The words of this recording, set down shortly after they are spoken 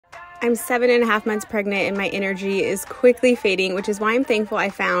I'm 7.5 months pregnant and my energy is quickly fading, which is why I'm thankful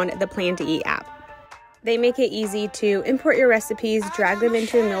I found the Plan to Eat app. They make it easy to import your recipes, drag them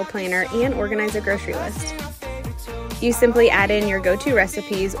into a meal planner, and organize a grocery list. You simply add in your go-to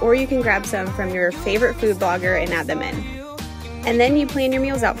recipes, or you can grab some from your favorite food blogger and add them in. And then you plan your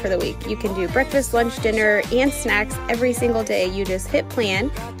meals out for the week. You can do breakfast, lunch, dinner, and snacks every single day. You just hit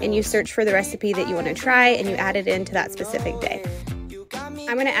plan and you search for the recipe that you want to try and you add it into that specific day.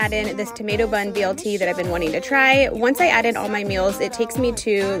 I'm going to add in this tomato bun BLT that I've been wanting to try. Once I add in all my meals, it takes me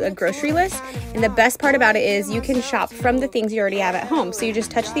to a grocery list. And the best part about it is you can shop from the things you already have at home. So you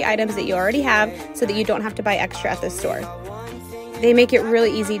just touch the items that you already have so that you don't have to buy extra at the store. They make it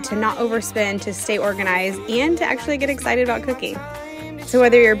really easy to not overspend, to stay organized, and to actually get excited about cooking. So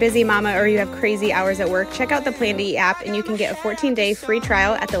whether you're a busy mama or you have crazy hours at work, check out the Plan to Eat app and you can get a 14-day free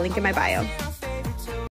trial at the link in my bio.